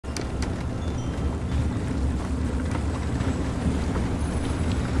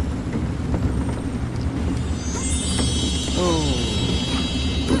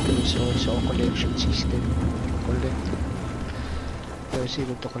I was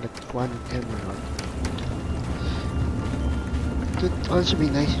able to collect 1 emerald. It would also be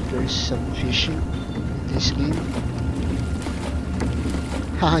nice if there's some fishing in this game.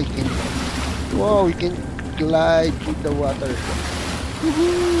 Haha, you can... Wow, you can glide through the water.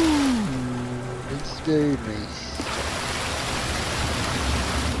 Woohoo! It's very nice.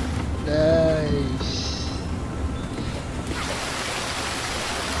 Nice.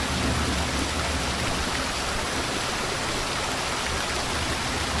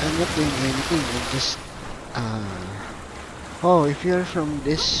 I'm not doing anything, I'm just oh, if you're from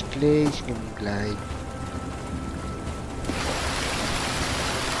this place, you can glide.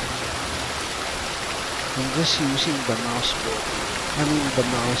 I'm just using the mouse button. I mean the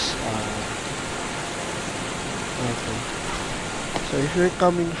mouse okay. So if you're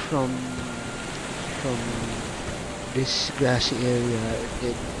coming from this grassy area,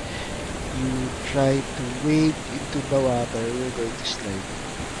 then you try to wade into the water, you're going to slide.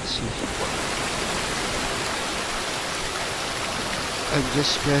 See, I'm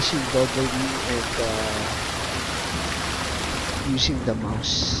just pressing double E and using the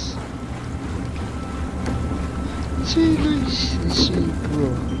mouse. It's really nice. It's really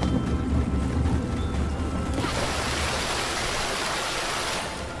cool.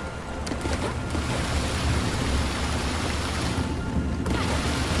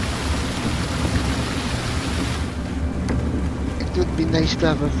 It would be nice to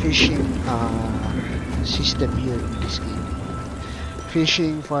have a fishing system here in this game.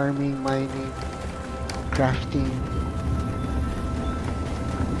 Fishing, farming, mining, crafting,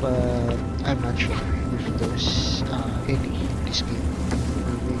 but I'm not sure if there's any in this game,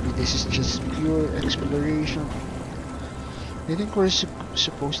 or maybe this is just pure exploration. I think we're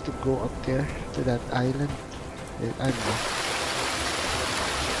supposed to go up there to that island. I don't know.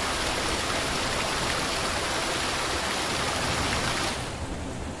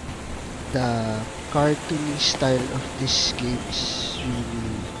 The cartoony style of this game is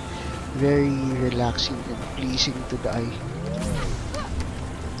really very relaxing and pleasing to the eye.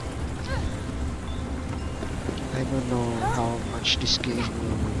 I don't know how much this game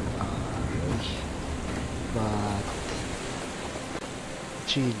will be, but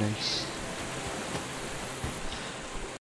it's really nice.